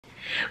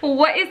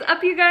What is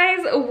up, you guys?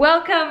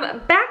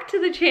 Welcome back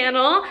to the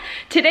channel.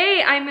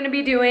 Today I'm gonna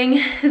be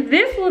doing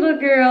this little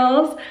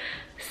girl's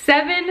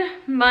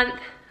 7-month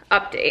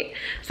update.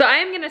 So I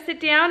am gonna sit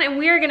down and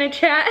we are gonna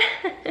chat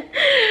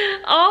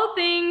all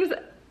things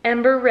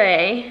Ember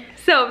Ray.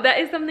 So if that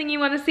is something you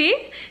wanna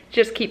see,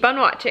 just keep on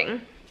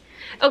watching.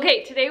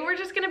 Okay, today we're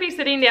just gonna be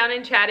sitting down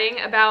and chatting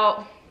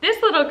about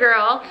this little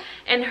girl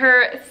and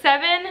her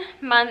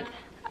 7-month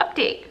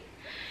update.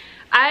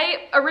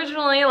 I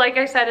originally, like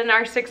I said in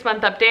our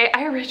 6-month update,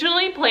 I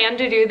originally planned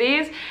to do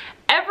these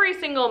every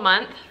single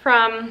month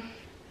from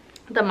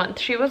the month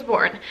she was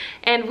born.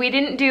 And we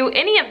didn't do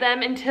any of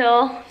them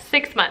until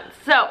 6 months.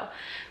 So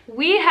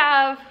we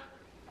have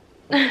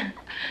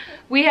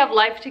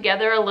life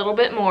together a little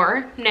bit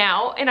more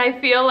now, and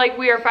I feel like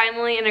we are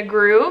finally in a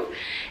groove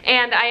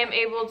and I am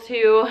able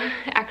to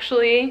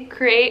actually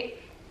create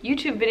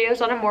YouTube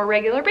videos on a more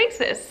regular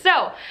basis.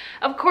 So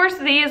of course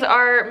these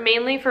are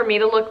mainly for me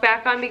to look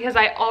back on because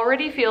I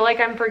already feel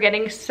like I'm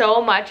forgetting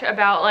so much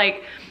about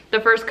like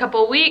the first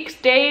couple weeks,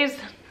 days,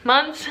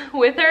 months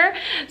with her.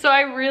 So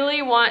I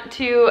really want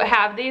to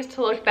have these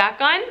to look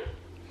back on,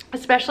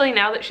 especially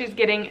now that she's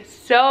getting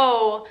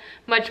so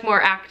much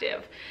more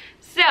active.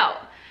 So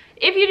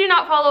if you do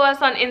not follow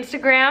us on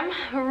Instagram,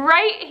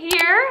 right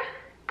here,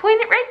 point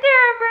it right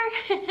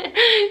there, Ember.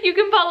 You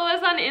can follow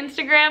us on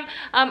Instagram.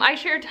 I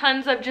share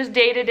tons of just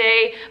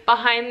day-to-day,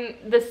 behind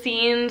the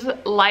scenes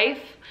life,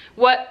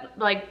 what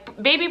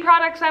like baby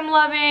products I'm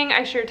loving.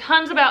 I share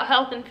tons about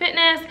health and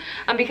fitness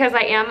because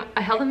I am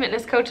a health and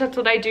fitness coach. That's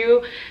what I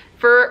do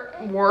for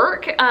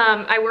work.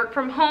 I work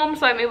from home,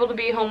 so I'm able to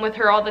be home with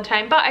her all the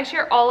time, but I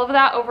share all of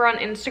that over on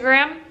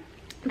Instagram.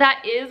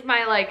 That is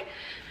my like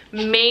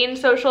main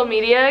social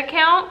media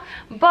account,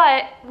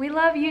 but we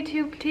love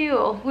YouTube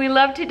too. We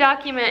love to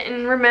document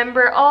and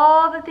remember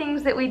all the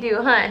things that we do,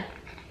 huh?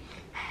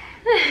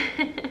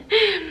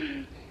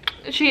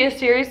 She is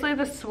seriously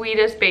the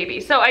sweetest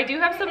baby. So I do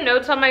have some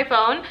notes on my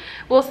phone.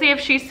 We'll see if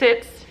she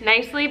sits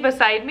nicely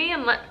beside me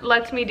and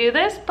lets me do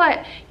this,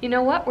 but you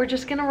know what? We're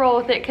just gonna roll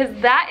with it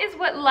because that is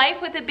what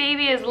life with a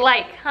baby is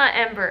like, huh,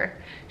 Ember?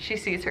 She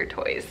sees her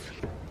toys.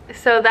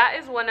 So that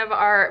is one of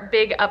our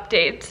big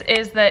updates,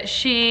 is that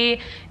she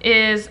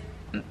is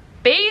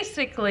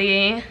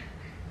basically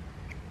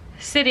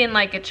sitting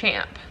like a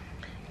champ.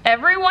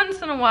 Every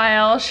once in a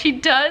while she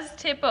does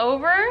tip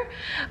over,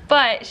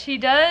 but she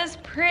does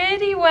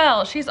pretty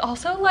well. She's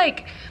also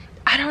like,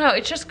 I don't know,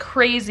 it's just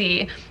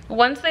crazy.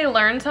 Once they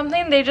learn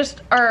something, they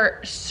just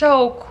are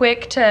so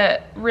quick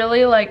to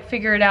really like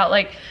figure it out.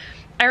 Like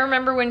I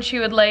remember when she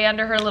would lay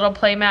under her little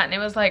play mat and it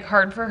was like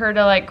hard for her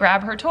to like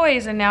grab her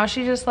toys, and now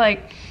she just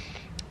like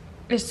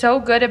is so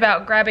good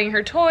about grabbing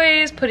her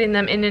toys, putting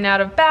them in and out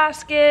of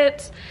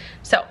baskets.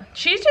 So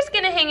she's just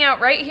gonna hang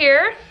out right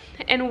here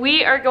and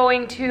we are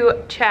going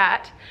to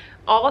chat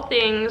all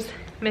things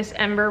Miss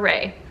Ember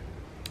Ray.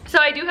 So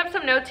I do have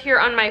some notes here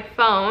on my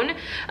phone,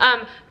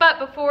 but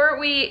before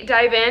we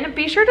dive in,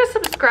 be sure to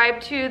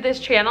subscribe to this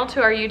channel,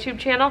 to our YouTube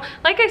channel.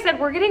 Like I said,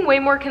 we're getting way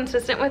more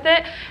consistent with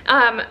it.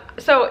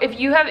 So if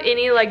you have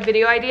any like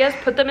video ideas,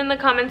 put them in the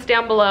comments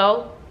down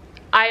below.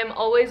 I am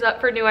always up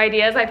for new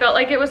ideas. I felt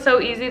like it was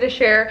so easy to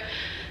share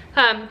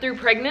through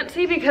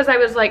pregnancy because I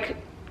was like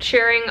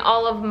sharing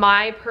all of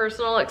my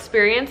personal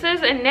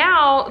experiences, and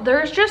now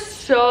there's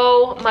just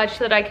so much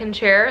that I can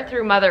share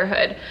through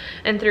motherhood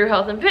and through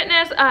health and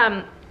fitness.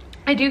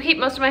 I do keep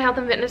most of my health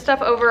and fitness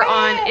stuff over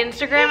on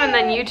Instagram, and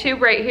then YouTube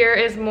right here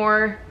is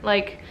more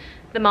like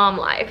the mom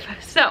life.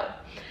 So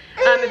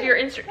if you're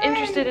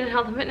interested in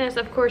health and fitness,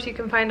 of course you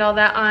can find all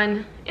that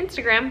on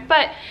Instagram,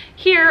 but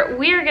here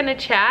we are gonna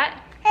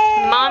chat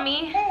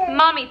mommy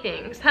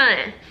things,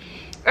 huh?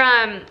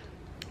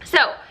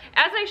 So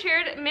as I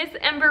shared, Miss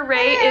Ember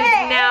Ray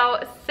is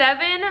now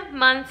 7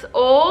 months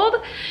old.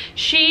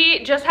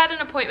 She just had an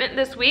appointment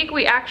this week.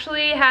 We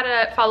actually had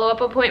a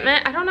follow-up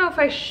appointment. I don't know if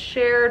I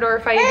shared or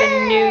if I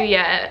even knew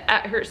yet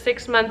at her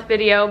 6-month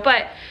video,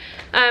 but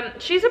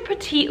she's a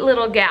petite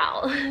little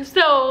gal.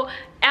 So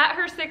at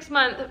her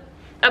 6-month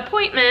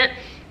appointment,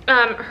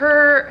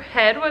 her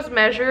head was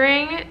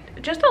measuring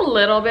just a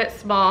little bit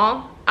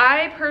small.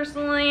 I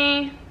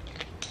personally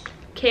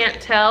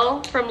can't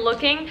tell from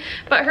looking,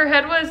 but her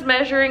head was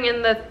measuring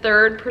in the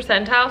 3rd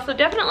percentile, so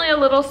definitely a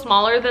little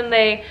smaller than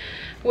they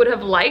would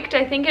have liked.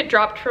 I think it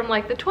dropped from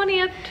like the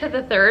 20th to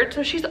the 3rd,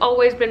 so she's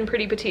always been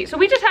pretty petite. So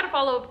we just had a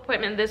follow-up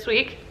appointment this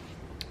week.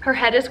 Her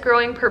head is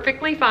growing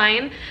perfectly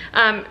fine.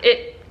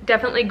 It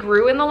definitely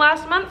grew in the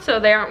last month, so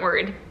they aren't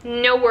worried.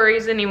 No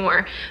worries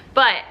anymore.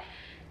 But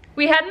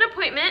we had an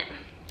appointment.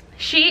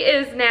 She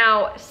is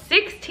now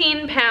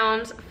 16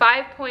 pounds,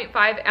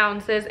 5.5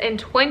 ounces, and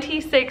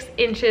 26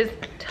 inches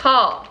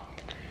tall.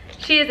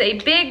 She is a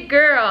big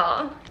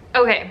girl.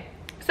 Okay,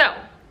 so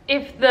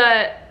if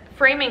the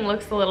framing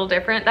looks a little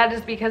different, that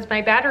is because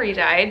my battery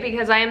died,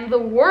 because I am the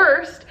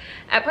worst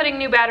at putting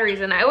new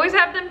batteries in. I always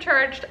have them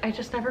charged, I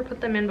just never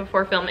put them in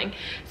before filming.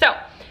 So,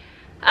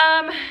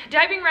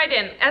 diving right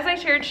in. As I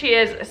shared, she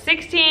is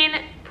 16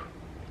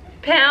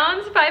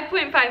 pounds,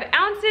 5.5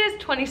 ounces,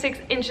 26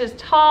 inches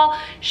tall.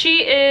 She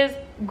is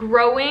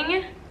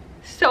growing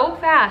so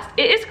fast.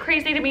 It is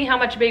crazy to me how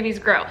much babies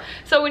grow.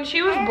 So when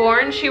she was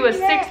born, she was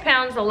 6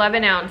 pounds,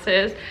 11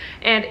 ounces,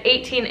 and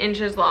 18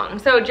 inches long.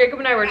 So Jacob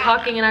and I were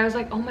talking, and I was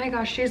like, oh my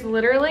gosh, she's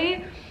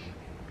literally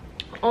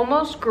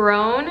almost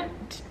grown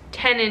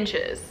 10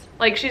 inches.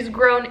 Like, she's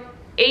grown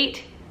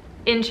 8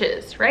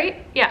 inches,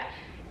 right? Yeah,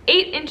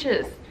 8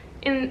 inches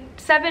in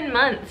 7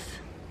 months.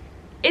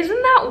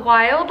 Isn't that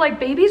wild? Like,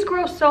 babies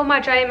grow so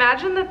much. I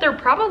imagine that they're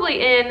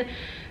probably in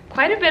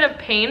quite a bit of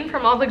pain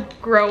from all the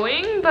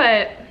growing,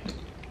 but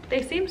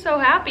they seem so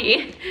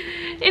happy.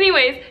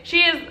 Anyways,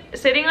 she is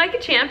sitting like a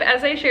champ,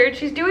 as I shared.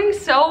 She's doing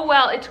so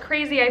well. It's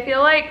crazy. I feel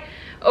like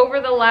over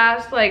the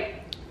last like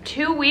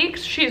 2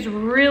 weeks, she's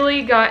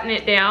really gotten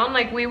it down.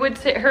 Like, we would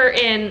sit her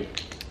in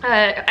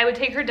I would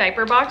take her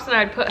diaper box and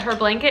I would put her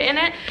blanket in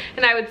it,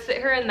 and I would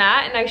sit her in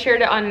that, and I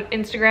shared it on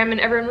Instagram, and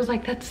everyone was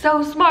like, that's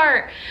so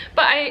smart.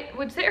 But I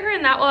would sit her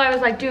in that while I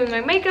was like doing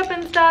my makeup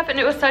and stuff, and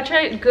it was such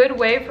a good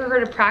way for her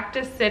to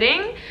practice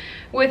sitting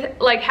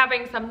with like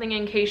having something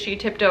in case she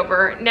tipped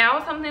over.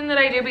 Now something that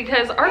I do,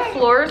 because our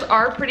floors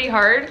are pretty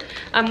hard,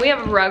 we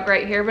have a rug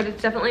right here, but it's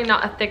definitely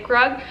not a thick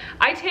rug.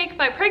 I take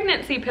my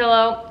pregnancy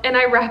pillow and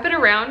I wrap it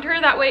around her.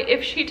 That way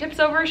if she tips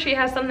over, she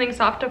has something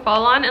soft to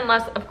fall on,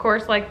 unless of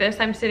course like this,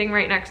 I'm sitting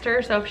right next to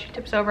her, so if she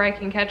tips over I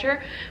can catch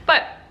her.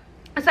 But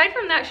aside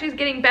from that, she's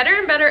getting better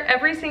and better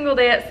every single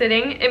day at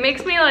sitting. It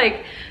makes me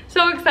like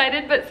so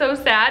excited but so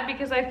sad,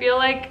 because I feel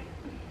like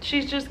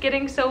she's just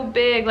getting so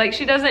big. Like,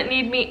 she doesn't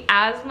need me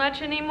as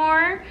much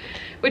anymore,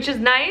 which is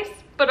nice,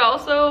 but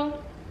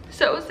also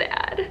so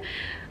sad.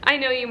 I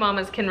know you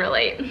mamas can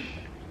relate.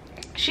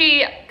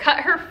 She cut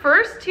her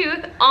first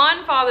tooth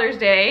on Father's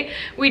Day.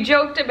 We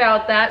joked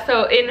about that.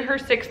 So in her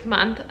 6th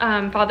month,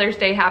 Father's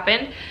Day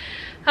happened.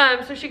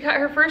 So she cut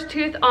her first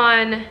tooth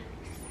on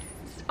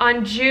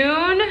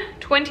June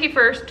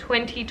 21st,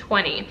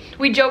 2020.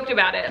 We joked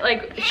about it.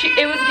 Like,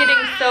 it was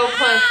getting so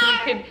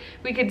close.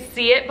 We could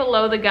see it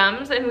below the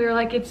gums, and we were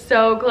like, it's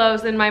so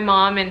close. And my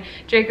mom and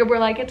Jacob were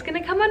like, it's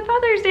gonna come on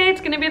Father's Day.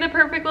 It's gonna be the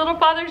perfect little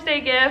Father's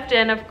Day gift.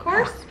 And of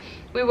course,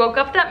 we woke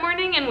up that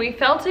morning and we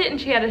felt it, and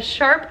she had a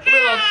sharp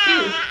little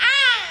tooth.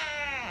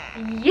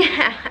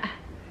 Yeah.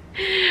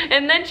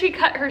 And then she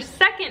cut her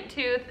second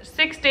tooth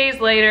 6 days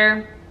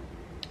later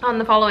on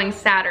the following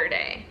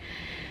Saturday.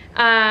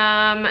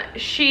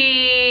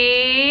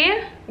 She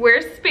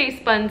wears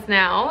space buns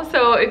now,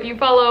 so if you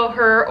follow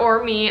her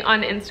or me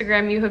on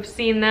Instagram, you have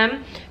seen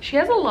them. She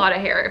has a lot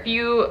of hair. If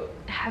you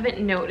haven't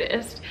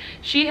noticed,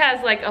 she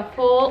has like a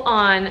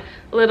full-on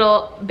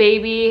little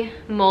baby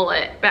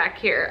mullet back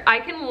here. I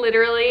can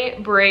literally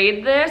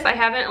braid this. I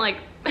haven't like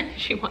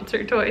she wants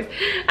her toys.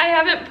 I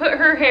haven't put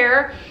her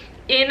hair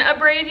in a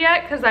braid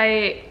yet because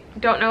I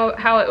don't know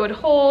how it would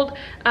hold,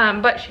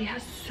 but she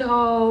has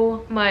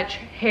so much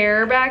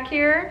hair back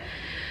here.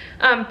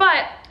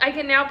 But I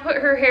can now put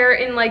her hair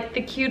in like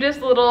the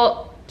cutest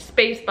little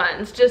space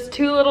buns, just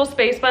 2 little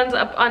space buns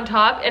up on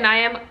top, and I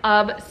am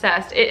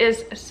obsessed. It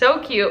is so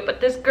cute,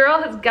 but this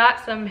girl has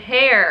got some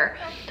hair.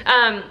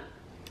 I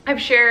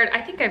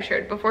think I've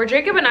shared before,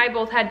 Jacob and I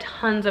both had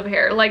tons of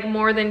hair, like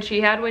more than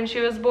she had when she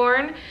was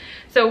born.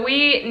 So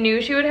we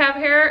knew she would have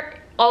hair.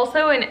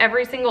 Also, in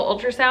every single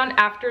ultrasound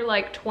after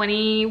like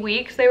 20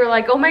 weeks, they were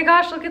like, oh my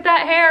gosh, look at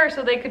that hair.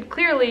 So they could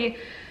clearly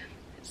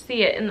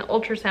see it in the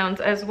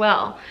ultrasounds as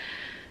well.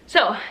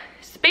 So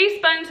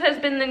space buns has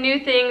been the new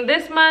thing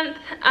this month.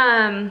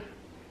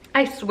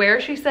 I swear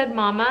she said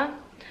mama.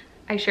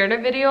 I shared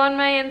a video on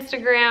my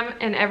Instagram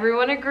and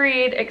everyone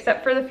agreed,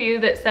 except for the few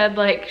that said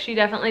like she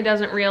definitely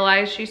doesn't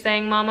realize she's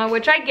saying mama,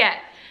 which I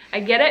get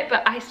it,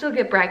 but I still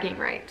get bragging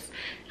rights.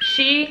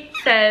 She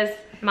says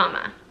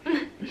mama.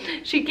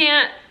 She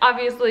can't,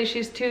 obviously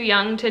she's too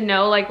young to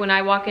know, like when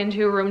I walk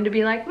into a room to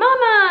be like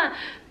mama,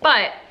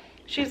 but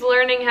she's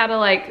learning how to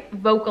like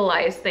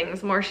vocalize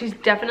things more. She's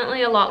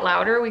definitely a lot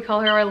louder. We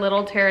call her a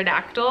little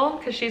pterodactyl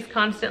because she's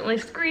constantly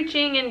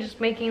screeching and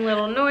just making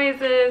little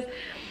noises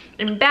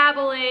and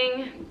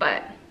babbling,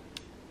 but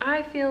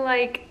I feel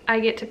like I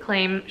get to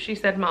claim she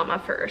said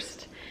mama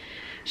first.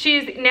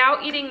 She's now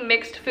eating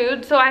mixed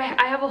food, so I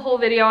have a whole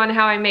video on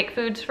how I make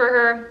foods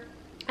for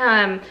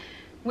her.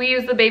 We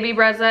use the baby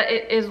Brezza.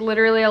 It is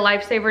literally a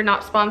lifesaver,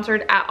 not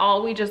sponsored at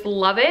all. We just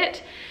love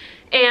it.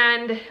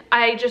 And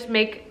I just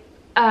make,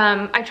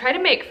 I try to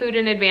make food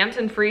in advance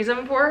and freeze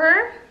them for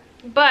her.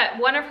 But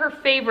one of her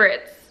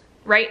favorites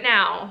right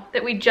now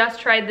that we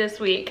just tried this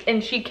week,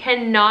 and she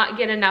cannot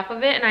get enough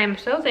of it, and I am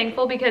so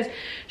thankful because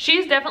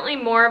she's definitely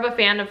more of a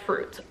fan of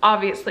fruits.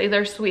 Obviously,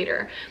 they're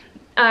sweeter.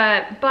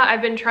 But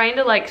I've been trying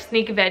to like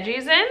sneak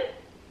veggies in.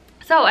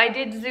 So I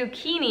did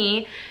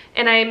zucchini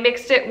and I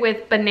mixed it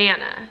with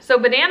banana. So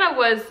banana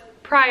was,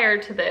 prior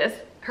to this,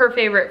 her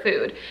favorite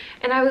food.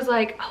 And I was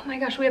like, oh my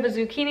gosh, we have a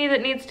zucchini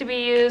that needs to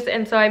be used.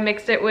 And so I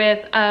mixed it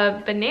with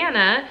a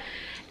banana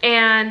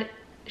and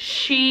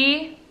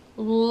she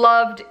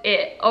loved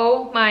it.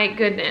 Oh my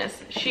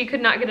goodness. She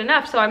could not get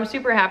enough. So I'm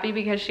super happy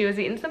because she was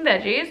eating some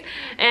veggies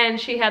and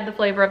she had the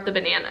flavor of the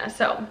banana.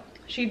 So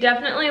She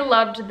definitely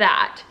loved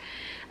that.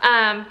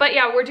 But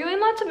yeah, we're doing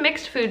lots of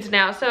mixed foods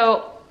now.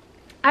 So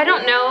I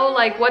don't know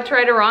like what's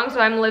right or wrong. So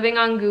I'm living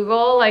on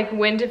Google, like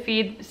when to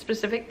feed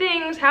specific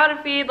things, how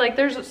to feed, like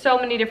there's so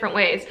many different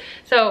ways.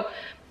 So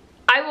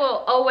I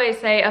will always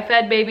say a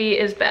fed baby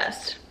is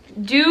best.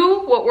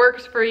 Do what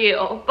works for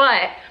you.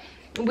 But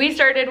we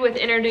started with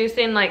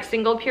introducing like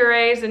single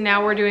purees, and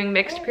now we're doing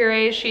mixed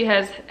purees. She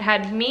has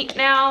had meat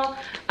now.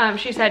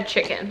 She's had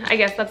chicken. I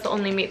guess that's the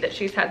only meat that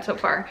she's had so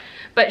far.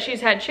 But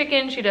she's had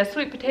chicken. She does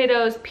sweet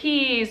potatoes,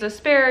 peas,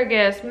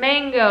 asparagus,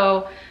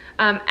 mango,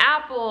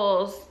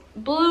 apples,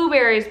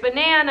 blueberries,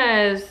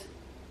 bananas,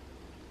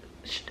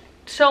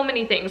 so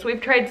many things.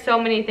 We've tried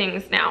so many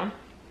things now.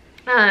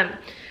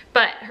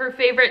 But her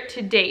favorite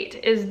to date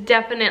is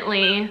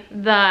definitely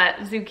the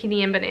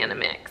zucchini and banana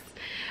mix.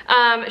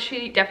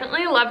 She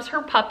definitely loves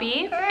her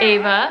puppy,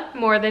 Ava,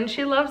 more than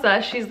she loves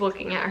us. She's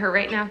looking at her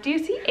right now. Do you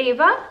see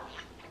Ava?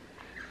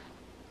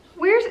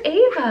 Where's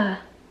Ava?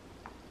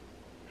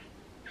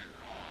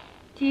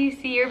 Do you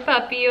see your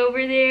puppy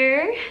over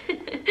there?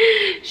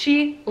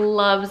 She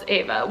loves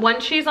Ava.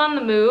 Once she's on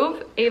the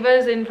move, Ava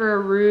is in for a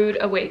rude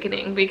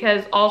awakening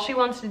because all she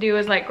wants to do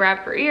is like grab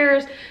her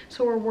ears.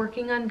 So we're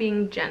working on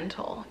being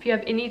gentle. If you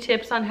have any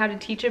tips on how to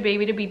teach a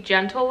baby to be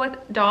gentle with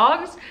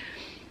dogs,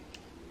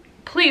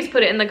 please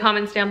put it in the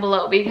comments down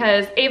below,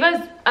 because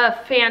Ava's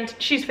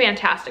she's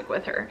fantastic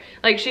with her.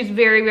 Like she's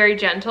very, very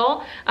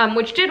gentle,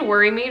 which did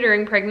worry me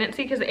during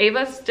pregnancy because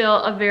Ava's still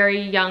a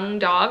very young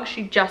dog.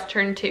 She just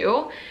turned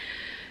 2.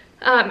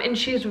 And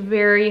she's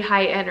very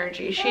high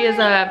energy. She is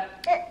a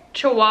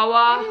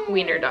Chihuahua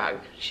wiener dog.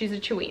 She's a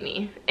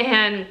Chiweenie,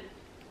 and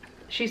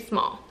she's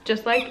small,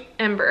 just like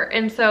Ember.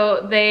 And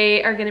so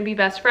they are gonna be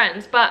best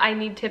friends, but I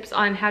need tips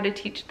on how to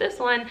teach this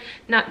one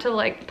not to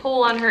like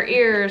pull on her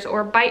ears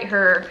or bite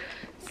her.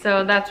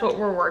 So that's what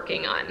we're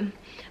working on.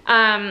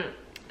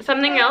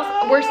 Something else,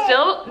 we're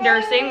still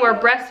nursing, we're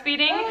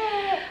breastfeeding,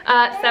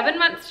 7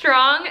 months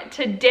strong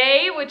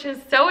today, which is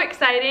so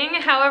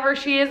exciting. However,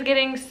 she is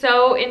getting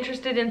so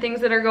interested in things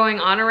that are going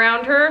on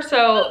around her.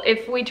 So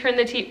if we turn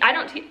the TV,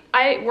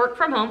 I work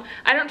from home.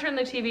 I don't turn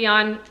the TV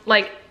on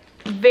like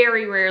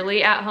very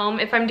rarely at home.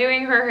 If I'm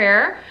doing her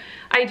hair,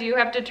 I do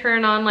have to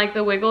turn on like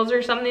the Wiggles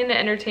or something to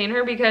entertain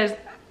her because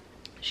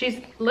she's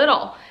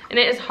little. And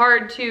it is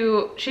hard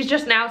to, she's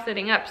just now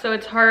sitting up, so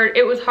it's hard,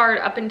 it was hard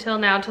up until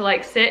now to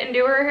like sit and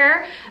do her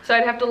hair. So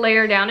I'd have to lay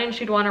her down and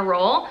she'd want to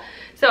roll.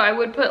 So I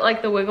would put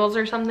like the Wiggles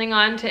or something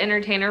on to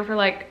entertain her for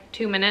like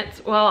 2 minutes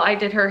while I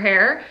did her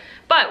hair.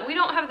 But we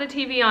don't have the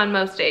TV on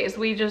most days,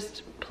 we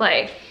just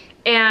play.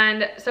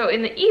 And so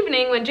in the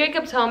evening when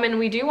Jacob's home and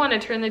we do want to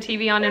turn the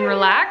TV on and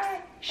relax,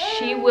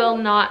 she will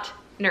not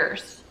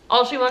nurse.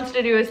 All she wants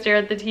to do is stare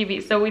at the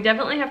TV. So we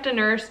definitely have to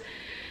nurse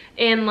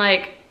in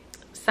like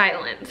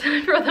silence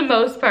for the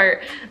most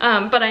part,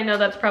 but I know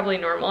that's probably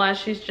normal as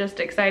she's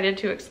just excited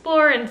to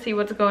explore and see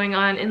what's going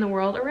on in the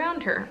world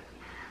around her.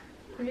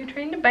 Are you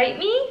trying to bite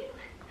me?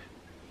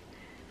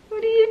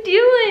 What are you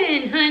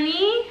doing,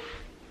 honey?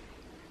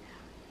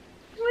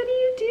 What are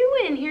you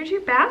doing? Here's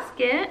your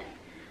basket.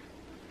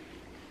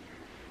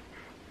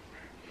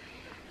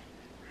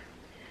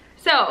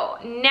 So,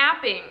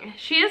 napping.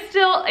 She is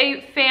still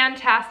a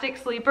fantastic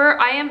sleeper.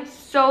 I am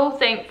so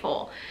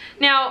thankful.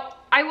 Now,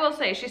 I will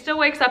say she still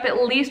wakes up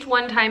at least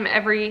one time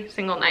every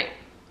single night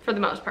for the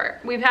most part.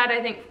 We've had,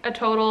 I think, a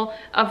total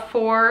of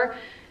 4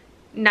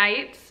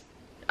 nights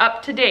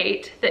up to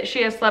date that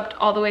she has slept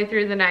all the way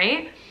through the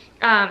night.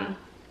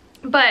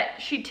 But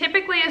she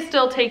typically is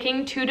still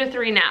taking 2 to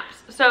 3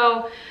 naps.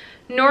 So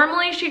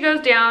normally she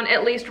goes down,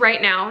 at least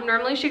right now,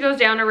 normally she goes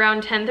down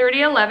around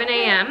 10:30, 11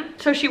 a.m.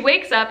 So she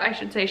wakes up, I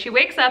should say, she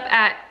wakes up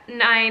at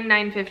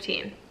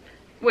 9:15,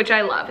 which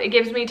I love. It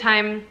gives me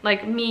time,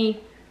 like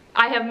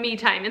I have me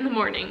time in the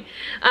morning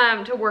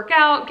to work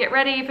out, get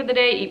ready for the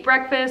day, eat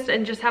breakfast,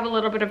 and just have a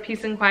little bit of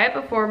peace and quiet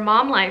before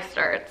mom life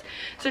starts.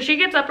 So she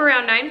gets up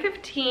around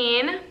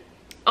 9:15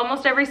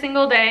 almost every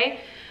single day,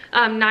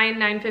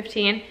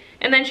 9:15,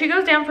 and then she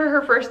goes down for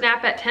her first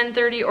nap at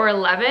 10:30 or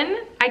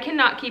 11. I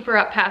cannot keep her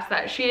up past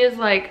that. She is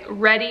like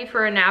ready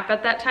for a nap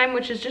at that time,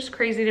 which is just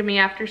crazy to me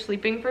after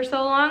sleeping for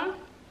so long.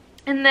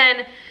 And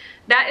then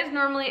that is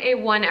normally a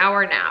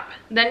 1-hour nap.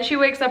 Then she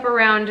wakes up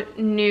around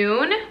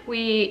noon.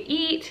 We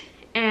eat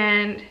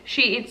and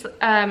she eats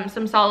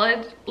some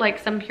solids, like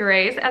some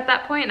purees at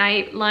that point, and I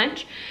eat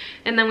lunch.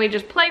 And then we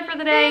just play for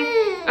the day.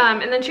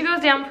 And then she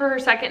goes down for her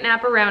second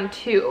nap around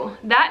 2.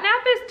 That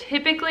nap is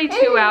typically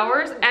 2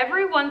 hours.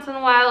 Every once in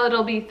a while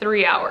it'll be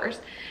 3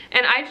 hours.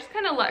 And I just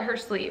kind of let her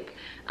sleep.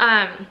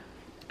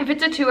 If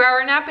it's a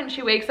 2-hour nap and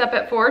she wakes up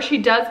at 4, she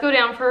does go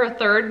down for her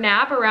third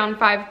nap around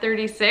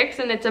 5:36,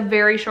 and it's a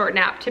very short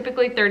nap,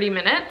 typically 30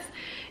 minutes.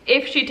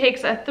 If she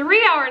takes a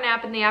 3-hour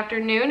nap in the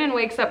afternoon and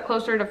wakes up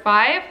closer to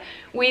 5,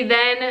 we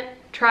then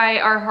try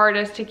our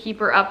hardest to keep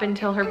her up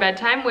until her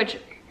bedtime, which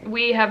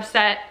we have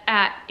set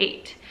at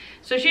 8.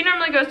 So she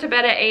normally goes to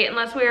bed at 8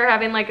 unless we are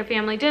having like a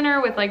family dinner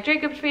with like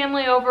Jacob's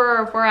family over,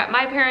 or if we're at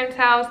my parents'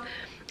 house.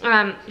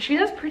 She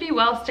does pretty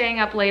well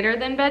staying up later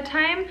than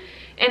bedtime,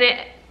 and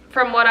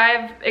from what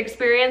I've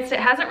experienced, it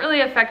hasn't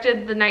really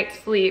affected the night's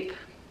sleep,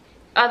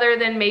 other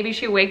than maybe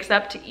she wakes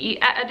up to eat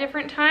at a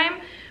different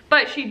time,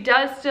 but she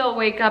does still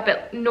wake up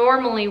at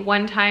normally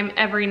one time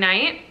every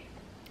night,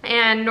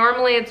 and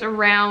normally it's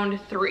around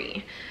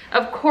 3.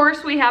 Of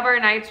course, we have our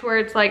nights where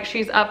it's like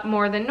she's up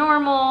more than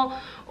normal,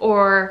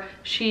 or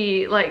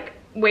she like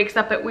wakes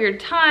up at weird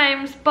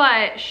times,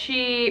 but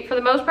she, for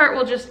the most part,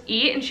 will just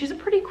eat, and she's a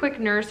pretty quick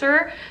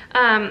nurser.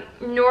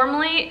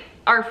 Normally,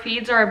 our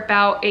feeds are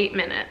about 8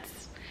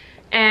 minutes,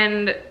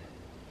 and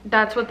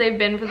that's what they've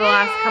been for the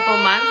last couple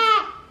months.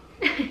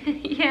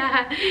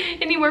 Yeah,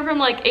 anywhere from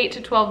like 8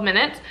 to 12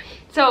 minutes.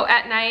 So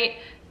at night,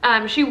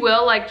 she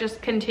will like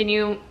just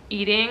continue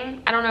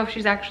eating. I don't know if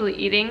she's actually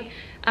eating,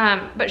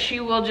 but she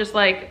will just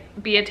like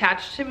be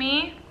attached to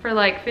me for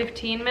like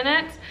 15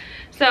 minutes.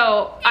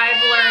 So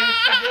I've learned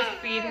to just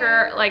feed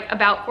her like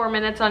about 4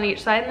 minutes on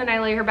each side, and then I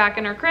lay her back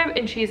in her crib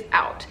and she's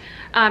out.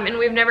 And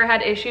we've never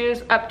had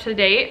issues up to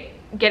date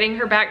getting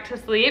her back to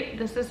sleep.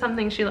 This is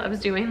something she loves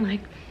doing. Like,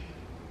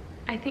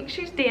 I think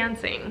she's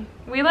dancing.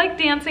 We like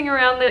dancing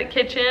around the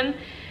kitchen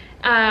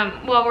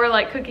while we're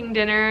like cooking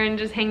dinner and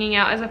just hanging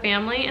out as a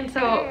family. And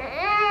so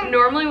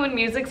normally when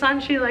music's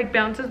on, she like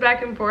bounces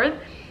back and forth,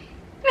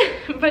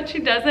 but she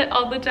does it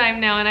all the time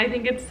now, and I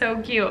think it's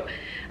so cute.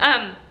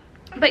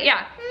 But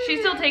yeah, she's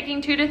still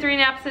taking 2 to 3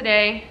 naps a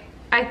day.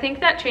 I think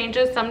that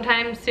changes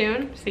sometime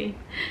soon. See,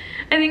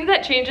 I think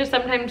that changes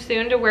sometime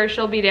soon to where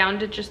she'll be down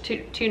to just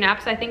two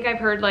naps. I think I've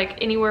heard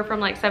like anywhere from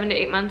like 7 to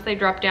 8 months they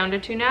drop down to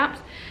 2 naps.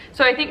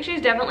 So I think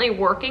she's definitely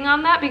working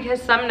on that,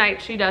 because some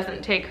nights she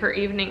doesn't take her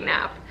evening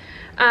nap.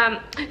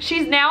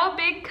 She's now a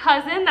big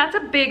cousin. That's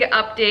a big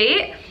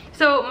update.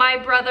 So my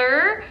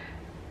brother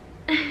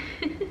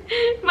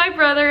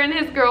and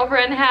his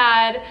girlfriend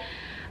had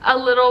a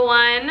little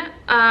one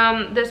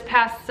this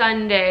past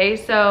Sunday.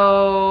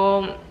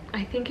 So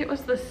I think it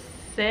was the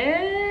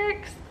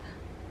 6th.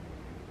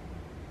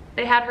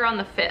 They had her on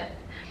the 5th.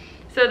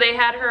 So they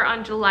had her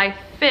on July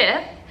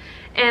 5th.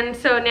 And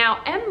so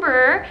now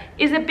Ember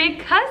is a big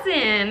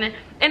cousin,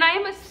 and I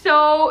am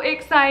so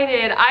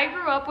excited. I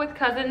grew up with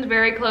cousins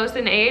very close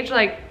in age.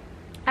 Like,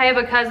 I have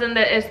a cousin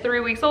that is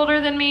 3 weeks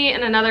older than me,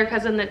 and another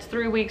cousin that's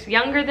 3 weeks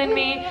younger than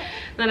me.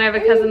 Then I have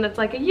a cousin that's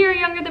like a year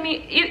younger than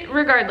me.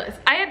 Regardless,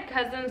 I had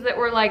cousins that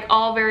were like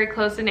all very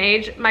close in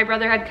age. My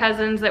brother had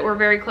cousins that were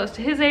very close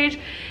to his age.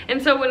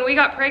 And so when we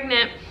got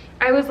pregnant,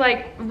 I was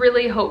like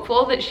really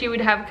hopeful that she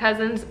would have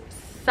cousins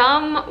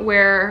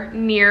somewhere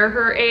near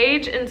her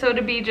age, and so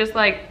to be just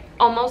like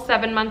almost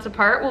 7 months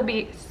apart will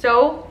be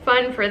so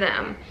fun for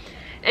them.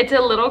 It's a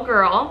little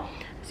girl,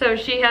 so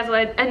she has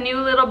like a new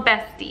little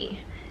bestie,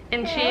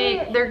 and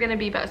they're gonna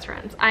be best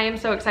friends. I am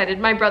so excited.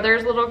 My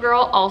brother's little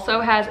girl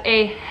also has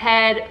a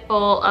head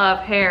full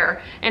of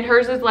hair, and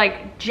hers is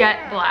like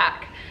jet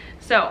black.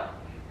 So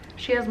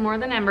she has more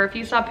than Ember. If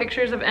you saw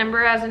pictures of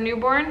Ember as a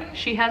newborn,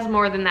 she has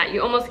more than that.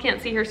 You almost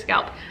can't see her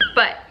scalp,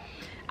 but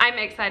I'm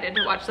excited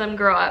to watch them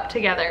grow up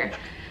together.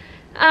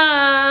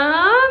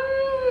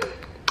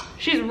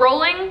 She's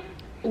rolling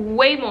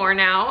way more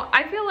now.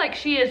 I feel like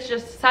she is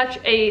just such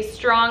a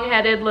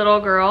strong-headed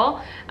little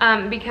girl,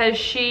 because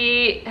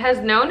she has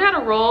known how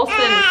to roll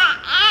since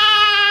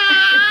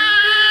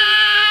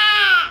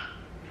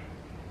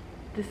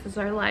this is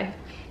our life.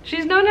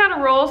 She's known how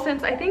to roll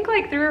since I think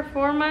like 3 or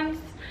 4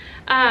 months,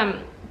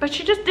 but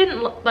she just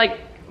didn't like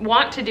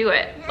want to do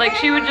it. Like,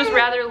 she would just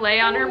rather lay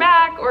on her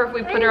back, or if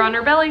we put her on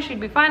her belly, she'd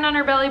be fine on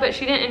her belly, but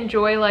she didn't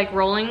enjoy like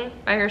rolling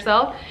by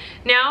herself.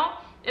 Now,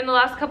 in the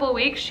last couple of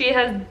weeks, she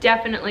has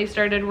definitely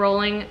started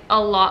rolling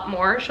a lot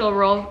more. She'll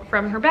roll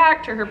from her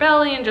back to her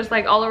belly and just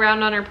like all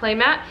around on her play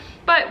mat.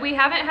 But we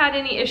haven't had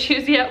any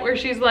issues yet where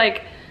she's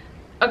like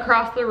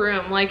across the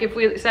room. Like, if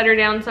we set her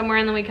down somewhere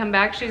and then we come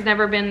back, she's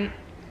never been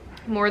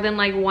more than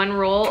like 1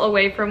 roll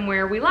away from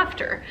where we left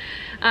her.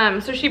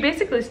 So she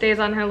basically stays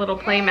on her little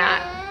play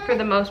mat for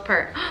the most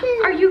part.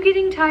 Are you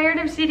getting tired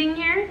of sitting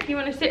here? You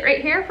want to sit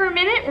right here for a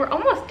minute? We're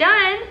almost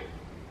done.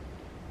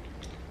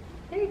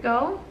 There you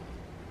go.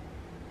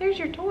 There's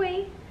your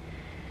toy.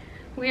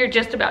 We are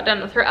just about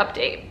done with her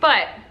update,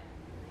 but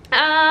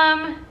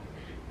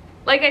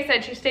like I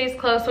said, she stays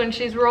close when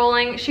she's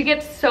rolling. She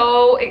gets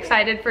so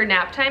excited for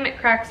nap time, it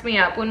cracks me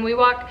up. When we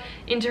walk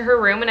into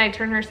her room and I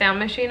turn her sound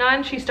machine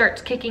on, she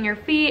starts kicking her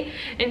feet,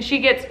 and she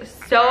gets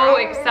so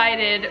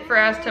excited for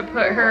us to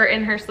put her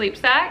in her sleep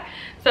sack.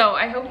 So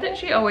I hope that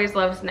she always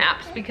loves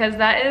naps, because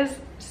that is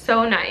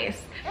so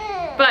nice.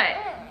 But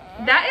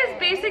that is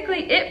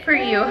basically it for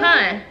you,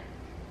 huh?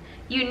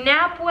 You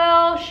nap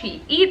well,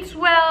 she eats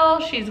well,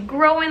 she's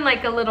growing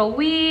like a little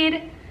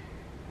weed.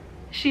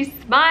 She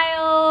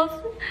smiles.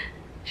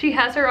 She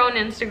has her own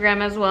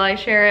Instagram as well. I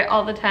share it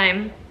all the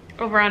time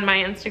over on my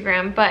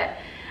Instagram, but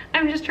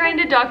I'm just trying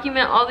to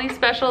document all these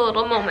special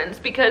little moments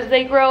because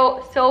they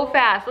grow so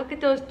fast. Look at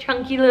those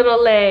chunky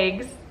little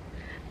legs.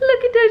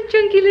 Look at those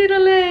chunky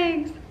little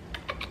legs.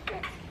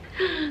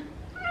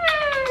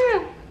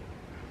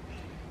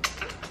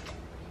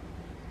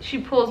 She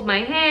pulls my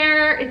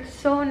hair. It's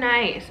so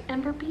nice.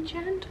 Ember, be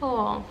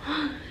gentle.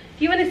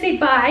 Do you want to say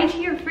bye to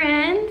your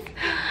friends?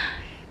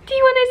 Do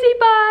you want to say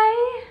bye?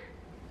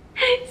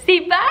 Say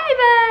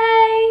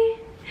bye-bye.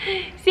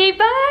 Say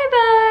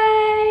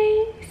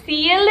bye-bye.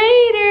 See you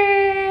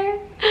later.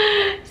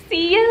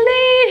 See you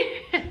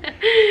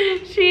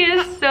later. She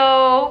is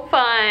so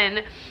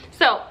fun.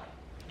 So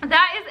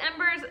that is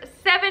Ember's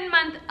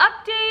 7-month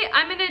update.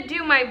 I'm gonna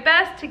do my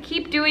best to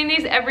keep doing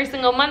these every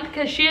single month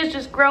because she is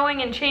just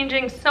growing and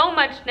changing so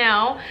much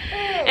now.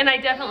 And I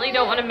definitely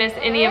don't want to miss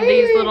any of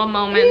these little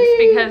moments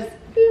because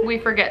we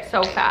forget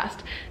so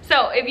fast.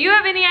 So if you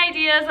have any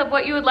ideas of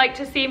what you would like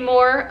to see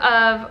more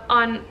of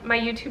on my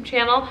YouTube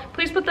channel,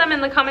 please put them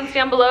in the comments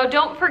down below.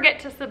 Don't forget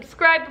to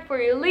subscribe before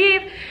you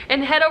leave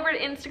and head over to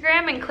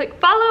Instagram and click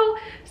follow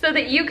so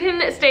that you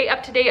can stay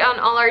up to date on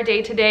all our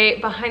day-to-day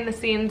behind the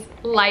scenes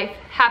life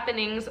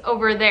happenings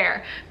over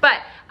there.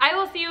 But I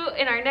will see you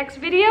in our next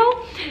video.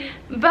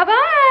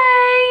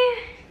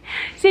 Bye-bye.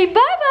 Say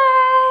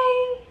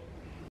bye-bye.